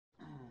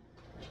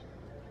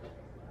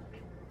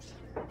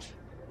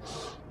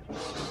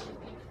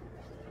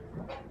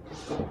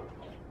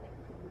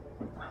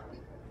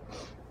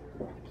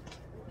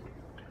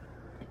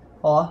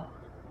Olá,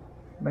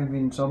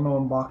 bem-vindos ao meu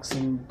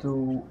unboxing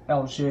do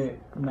LG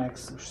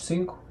Nexus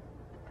 5,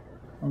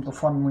 um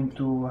telefone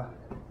muito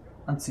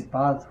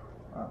antecipado,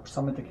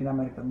 principalmente aqui na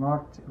América do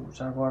Norte. Eu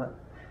já agora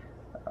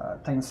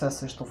tenho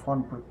acesso a este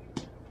telefone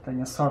porque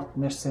tenho a sorte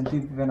neste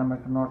sentido de viver na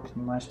América do Norte,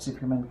 mais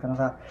especificamente no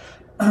Canadá,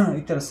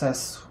 e ter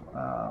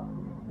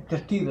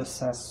tido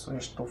acesso a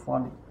este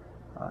telefone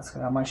se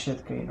calhar mais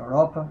cedo que aí na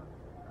Europa.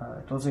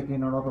 Estou a dizer aqui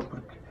na Europa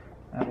porque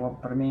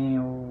para mim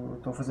eu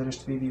estou a fazer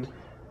este vídeo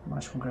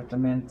mais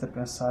concretamente a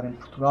pensar em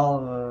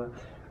Portugal.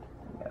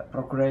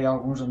 Procurei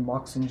alguns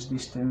unboxings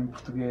disto em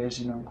português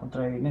e não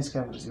encontrei nem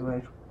sequer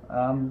brasileiro.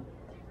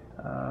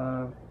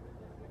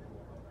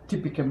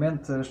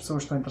 Tipicamente as pessoas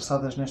que estão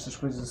interessadas nestas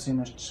coisas assim,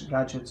 nestes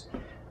gadgets,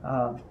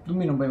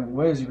 dominam bem o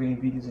inglês e veem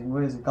vídeos em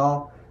inglês e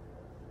tal.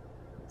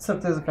 De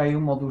certeza que há aí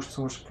uma ou duas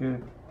pessoas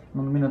que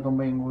não dominam tão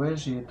bem o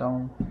inglês e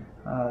então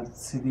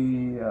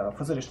decidi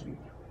fazer este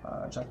vídeo.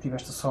 Já tive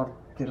esta sorte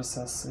de ter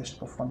acesso a este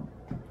telefone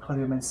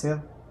relativamente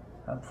cedo.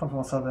 O telefone foi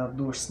lançado há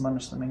 2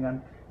 semanas, se não me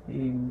engano,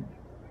 e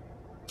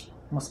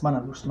uma semana,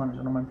 2 semanas,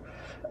 eu não me lembro.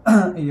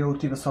 E eu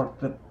tive a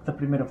sorte da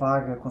primeira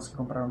vaga, consegui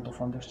comprar um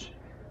telefone destes.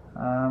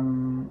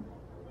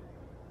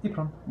 E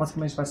pronto,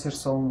 basicamente vai ser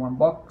só um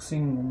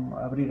unboxing,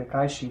 abrir a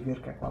caixa e ver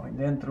o que é que lá vem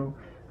dentro,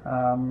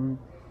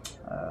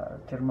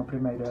 ter uma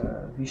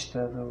primeira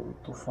vista do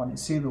telefone em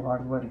si, do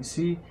hardware em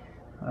si.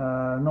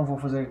 Não vou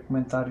fazer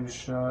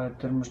comentários em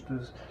termos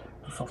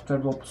do software,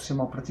 do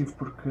sistema operativo,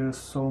 porque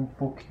sou um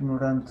pouco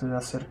ignorante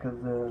acerca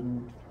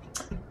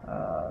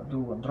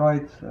do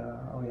Android.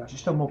 Aliás,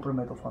 isto é o meu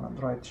primeiro telefone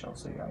Android, já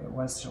usei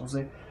iOS, já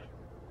usei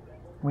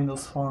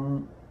Windows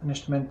Phone.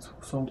 Neste momento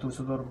sou um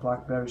utilizador do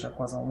BlackBerry já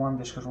quase há um ano,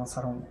 desde que eles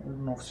lançaram um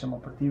novo sistema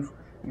operativo,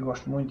 e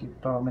gosto muito e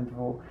provavelmente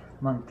vou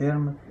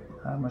manter-me,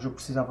 mas eu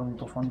precisava de um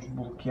telefone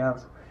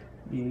desbloqueado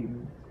e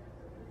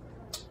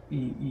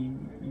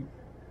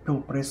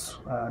pelo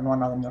preço não há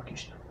nada melhor que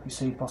isto.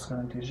 Isso aí posso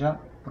garantir já,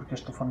 porque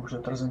este telefone custa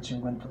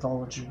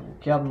 $350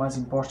 desbloqueado, mais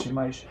impostos e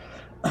mais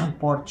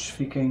portos,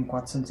 fica em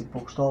 400 e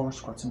poucos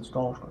dólares, $400,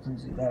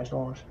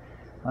 $410.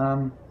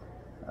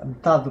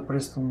 Metade do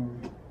preço de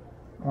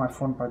um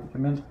iPhone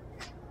praticamente,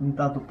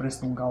 metade do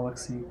preço de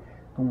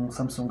um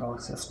Samsung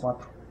Galaxy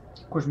S4,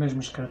 com as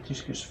mesmas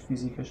características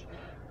físicas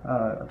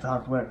de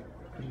hardware,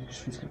 características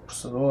físicas de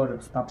processador,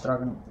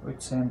 Snapdragon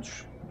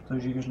 800,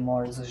 2 GB de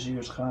memória, 16 GB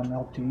de RAM,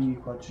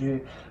 LTE,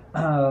 4G.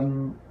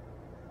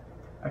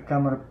 A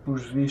câmera,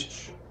 pelos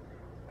vistos,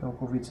 pelo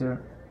que ouvi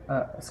dizer,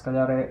 se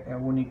calhar é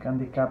o único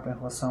handicap em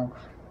relação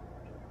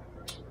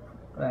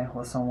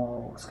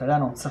ao, se calhar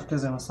não, de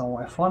certeza em relação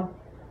ao iPhone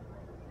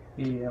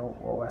e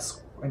ao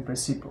S, em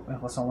princípio em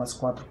relação ao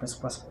S4.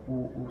 Penso que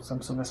o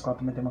Samsung S4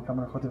 também tem uma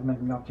câmera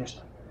relativamente melhor que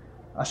esta.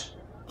 Acho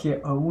que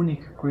é a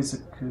única coisa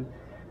que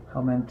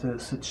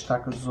realmente se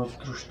destaca dos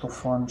outros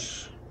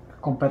telefones que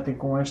competem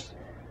com este,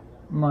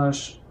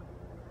 mas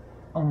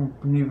a um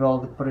nível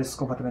de preço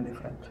completamente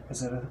diferente. Quer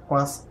dizer,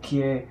 quase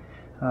que é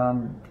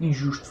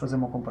injusto fazer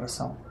uma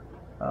comparação,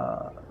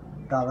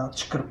 dada a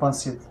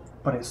discrepância de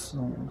preço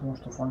de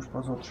uns telefones para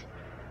os outros.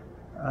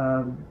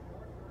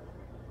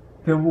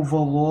 Pelo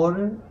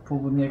valor,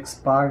 pelo dinheiro que se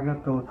paga,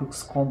 pelo que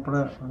se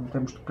compra, em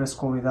termos de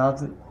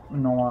preço-qualidade,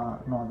 não há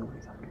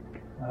dúvida.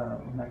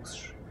 O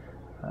Nexus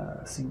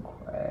 5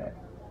 é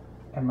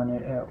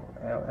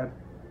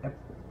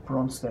por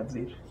onde se deve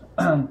ir.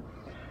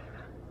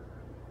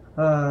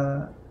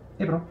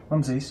 E pronto,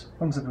 vamos a isso.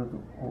 Vamos abrir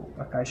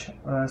a caixa.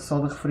 Só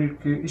de referir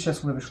que isto é a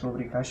segunda vez que eu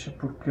abri a caixa,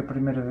 porque a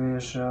primeira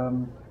vez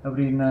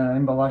abri na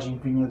embalagem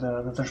que vinha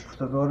da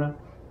transportadora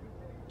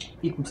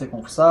e comecei a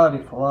conversar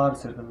e falar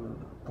acerca do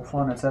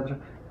telefone, etc.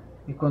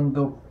 E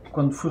quando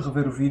fui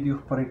rever o vídeo,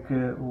 reparei que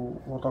o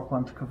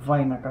autocolante que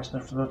vem na caixa da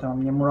transportadora tem a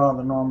minha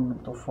morada, nome,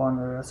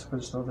 telefone, essas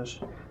coisas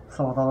todas.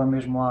 Só faltava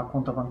mesmo a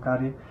conta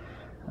bancária,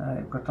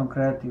 o cartão de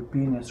crédito e o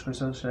PIN, essas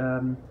coisas.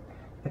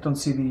 Então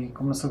decidi,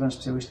 como não sou grande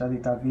especialista a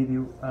editar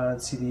vídeo,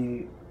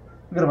 decidi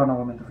gravar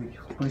novamente o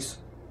vídeo. Por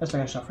isso, esta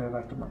caixa já foi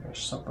aberta uma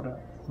vez, só para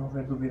não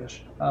haver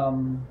dúvidas.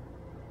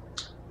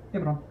 E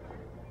pronto.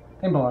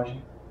 A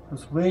embalagem. Eu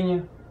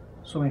sublinho,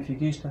 sou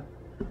benfiquista,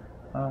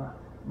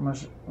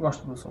 mas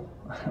gosto do Sul.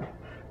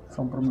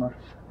 Só um pormenor.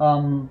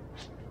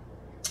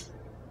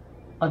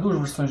 Há duas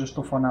versões deste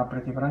telefone, a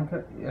preta e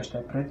branca. Esta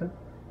é preta.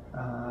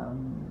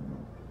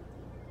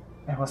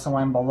 Em relação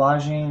à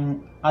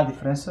embalagem, há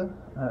diferença.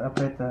 A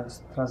preta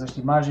traz esta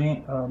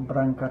imagem, a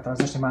branca traz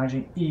esta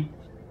imagem e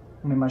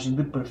uma imagem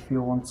de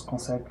perfil onde se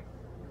consegue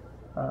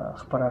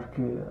reparar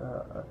que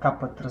a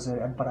capa de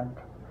traseira é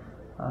branca.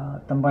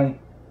 Também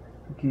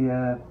aqui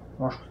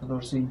o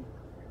auscultadorzinho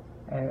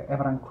é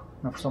branco,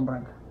 na versão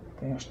branca,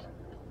 tem este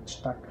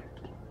destaque.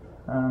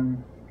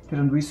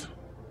 Tirando isso,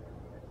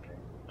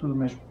 tudo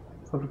mesmo.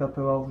 Fabricado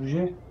pela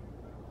LG,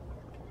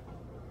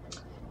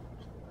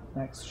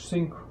 Nexus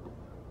 5.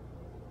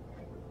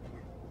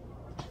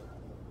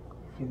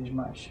 Aqui diz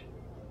mais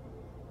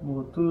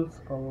Bluetooth,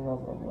 blá blá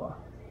blá blá,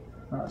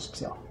 nada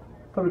especial.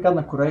 Fabricado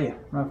na Coreia,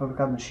 não é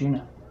fabricado na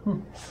China.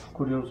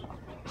 Curioso.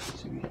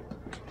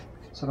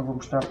 Só não vou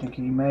mostrar, tem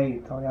aqui e-mail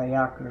e tal, e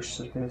há hackers,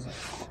 certeza.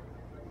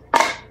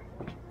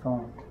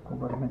 Então,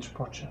 completamente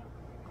expostos.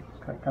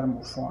 Carregar o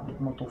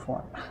meu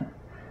telefone. De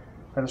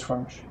qualquer das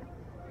formas,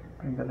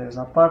 brincadeiras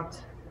à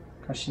parte,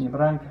 caixinha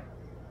branca,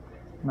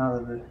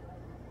 nada de...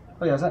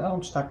 Aliás, há um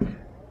destaque,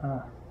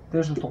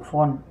 desde o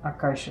telefone à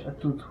caixa, a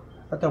tudo,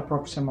 até o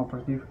próprio sistema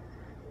operativo.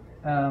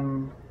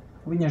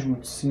 Linhas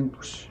muito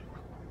simples,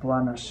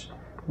 planas,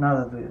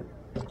 nada de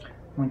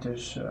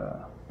muitos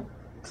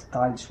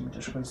detalhes,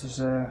 muitas coisas,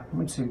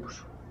 muito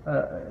simples.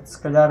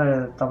 Se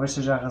calhar talvez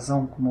seja a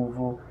razão como eu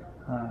vou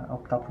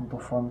optar por um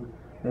telefone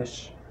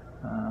destes.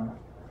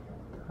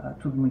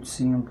 Tudo muito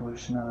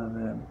simples, nada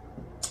de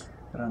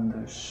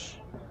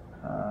grandes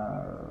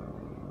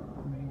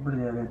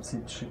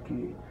brilharetes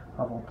aqui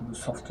à volta do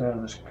software,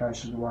 das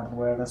caixas, do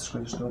hardware, essas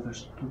coisas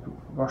todas, tudo.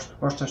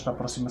 Gosto desta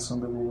aproximação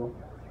da Google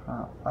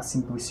à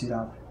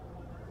simplicidade.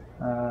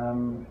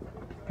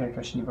 Ok,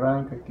 caixinha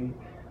branca aqui,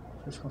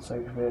 vocês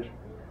conseguem ver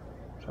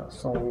já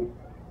só o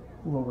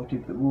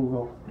logotipo da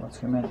Google,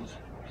 basicamente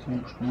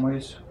simples como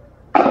isso.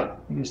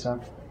 E aqui está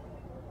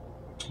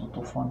o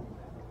telefone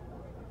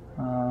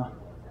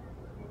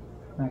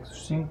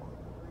Nexus 5,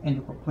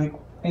 ainda que aplico,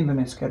 ainda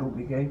nem sequer o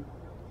liguei,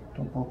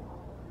 estou um pouco.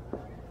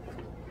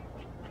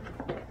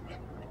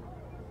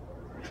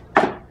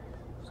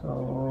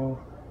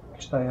 Aqui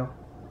está ele,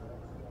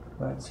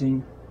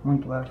 levezinho,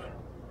 muito leve,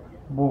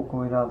 boa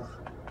qualidade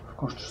de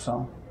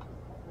construção,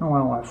 não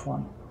é um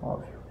iPhone,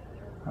 óbvio.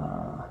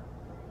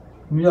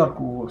 Melhor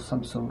que o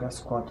Samsung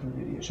S4, eu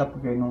diria. Já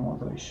peguei num ou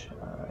dois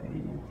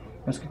e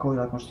penso que a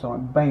qualidade de construção é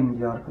bem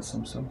melhor que a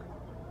Samsung,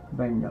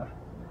 bem melhor.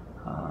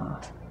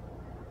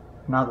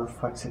 Nada de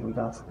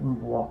flexibilidade, um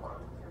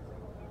bloco.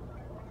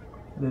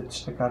 De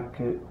destacar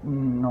que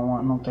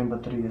não tem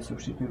bateria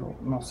substituível,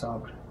 não se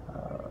abre,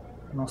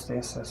 não se tem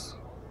acesso,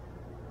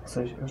 ou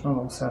seja, eles não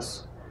dão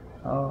acesso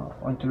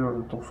ao interior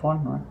do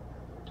telefone, não é?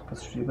 Para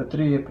substituir a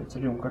bateria, para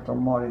inserir um cartão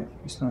de memória,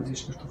 isso não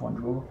existe nos telefones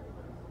Google.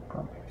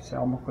 Pronto, isso é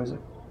uma coisa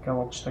que é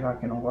logo destacar.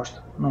 Quem não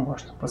gosta,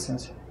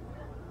 paciência.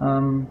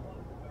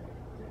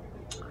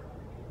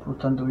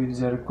 Portanto, eu ia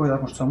dizer, a qualidade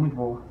de construção muito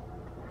boa,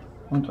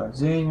 muito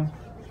levezinho,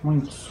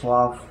 muito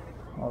suave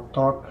ao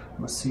toque,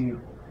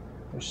 macio.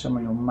 Eles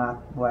chamam-lhe um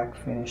matte black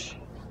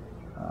finish,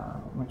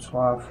 muito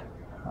suave.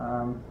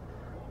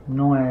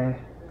 Não é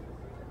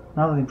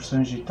nada de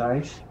impressões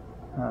digitais,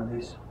 nada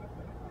disso.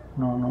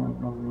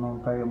 Não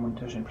pega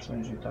muitas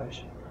impressões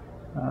digitais.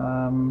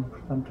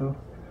 Portanto,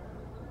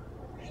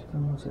 isto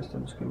não sei se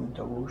temos aqui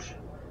muita luz,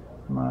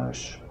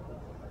 mas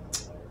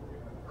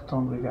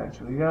botão de ligar e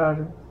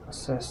desligar,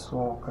 acesso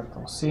ao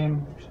cartão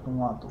SIM, isto de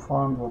um lado do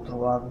telefone, do outro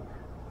lado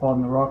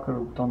on rocker,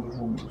 o botão do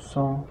volume do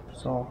som,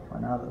 só, não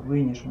é nada,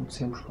 linhas muito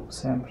simples como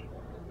sempre.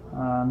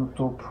 No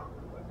topo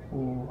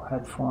o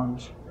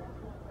headphones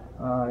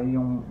e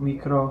um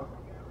micro,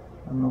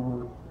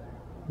 no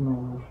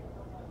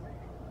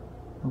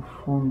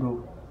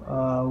fundo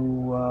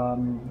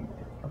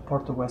a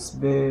porta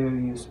USB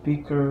e o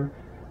speaker,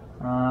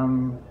 à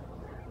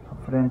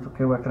frente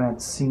o ecrã é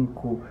de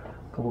 5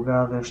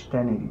 polegadas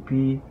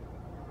 1080p,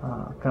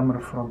 a câmera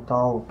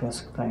frontal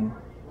penso que tem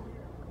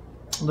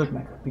 2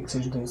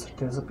 megapixels, não tenho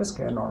certeza, penso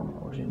que é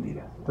normal hoje em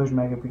dia, 2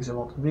 megapixels à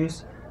volta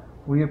disso,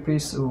 o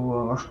earpiece,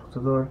 o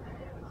escutador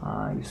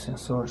e os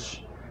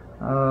sensores,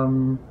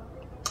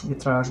 e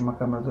atrás uma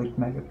câmera de 8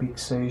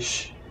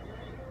 megapixels,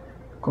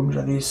 como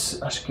já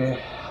disse, acho que é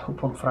o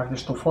ponto fraco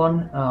deste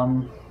telefone.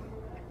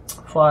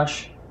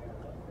 Flash,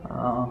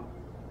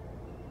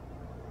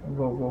 o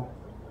logo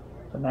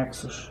da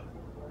Nexus,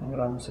 em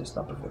grande, não sei se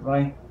dá para ver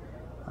bem,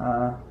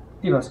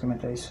 e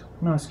basicamente é isso.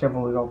 Não sequer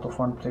vou ligar o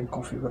telefone, tenho que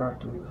configurar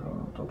tudo,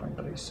 não estou bem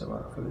para isso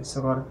agora, fazer isso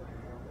agora.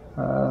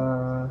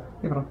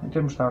 E pronto, em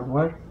termos de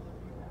hardware,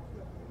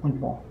 muito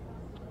bom,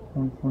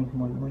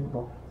 muito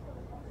bom.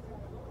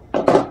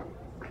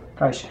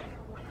 Caixa,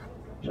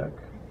 já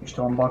que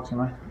isto é um unboxing,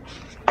 não é?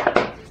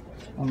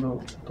 Onde o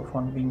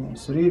telefone vinha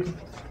inserido,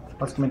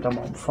 basicamente é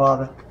uma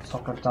almofada, só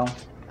cartão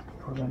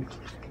por dentro,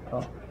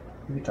 para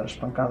evitar as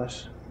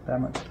pancadas.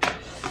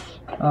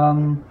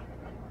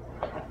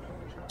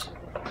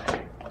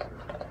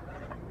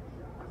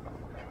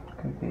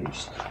 O que é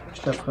isto?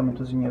 Isto é a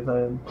ferramentazinha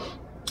de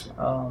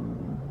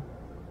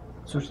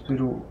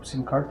substituir o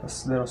SIM card,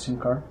 aceder ao SIM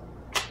card.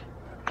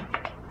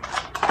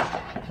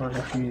 Agora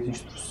já fiz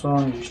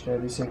instruções, isto é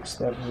dizer que se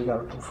deve ligar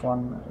o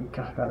telefone e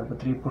carregar a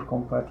bateria por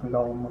completo,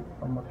 ligá-lo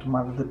a uma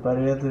tomada de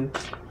parede,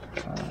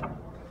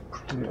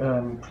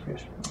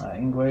 português,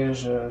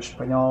 inglês,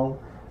 espanhol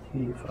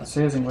e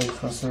francês. Inglês e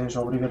francês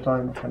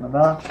obrigatório no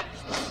Canadá.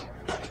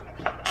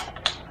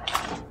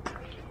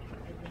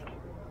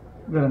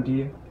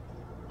 Garantia,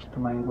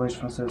 também inglês,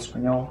 francês,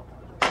 espanhol.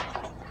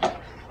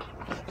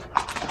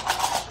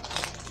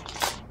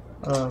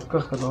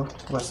 Carregador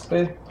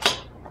USB.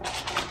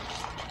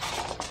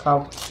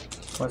 Cabo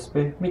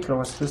USB, micro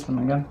USB se não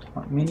me engano,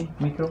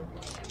 micro,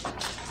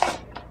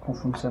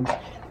 confundo sempre.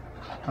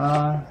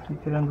 E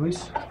tirando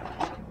isso,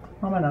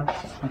 não há mais nada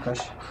na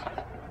caixa.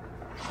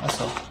 é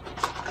só.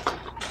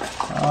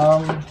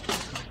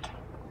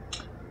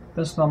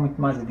 Penso que não há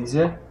muito mais a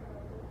dizer.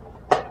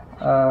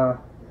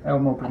 É o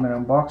meu primeiro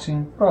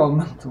unboxing,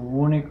 provavelmente o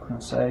único,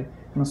 não sei.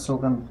 Não sou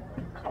grande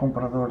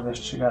comprador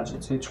destes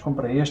gadgets.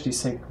 Comprei este e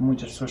sei que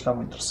muitas pessoas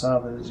estavam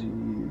interessadas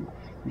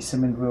e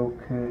sabendo eu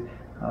que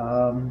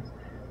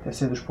deve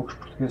ser dos poucos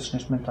portugueses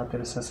neste momento a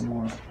ter acesso a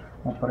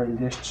um aparelho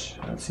destes,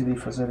 decidi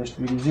fazer este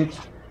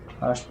videozito.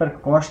 Espero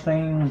que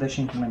gostem,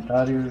 deixem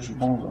comentários,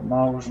 bons ou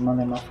maus,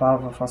 mandem-me a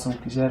fava, façam o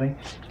que quiserem.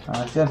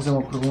 Se quiserem fazer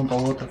uma pergunta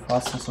ou outra,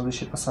 façam, só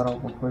deixem passar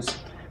alguma coisa,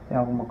 tem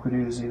alguma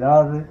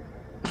curiosidade,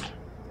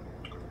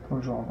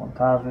 estejam à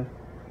vontade.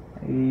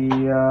 E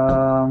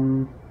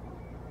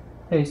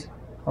é isso.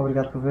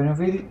 Obrigado por verem o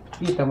vídeo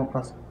e até uma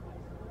próxima.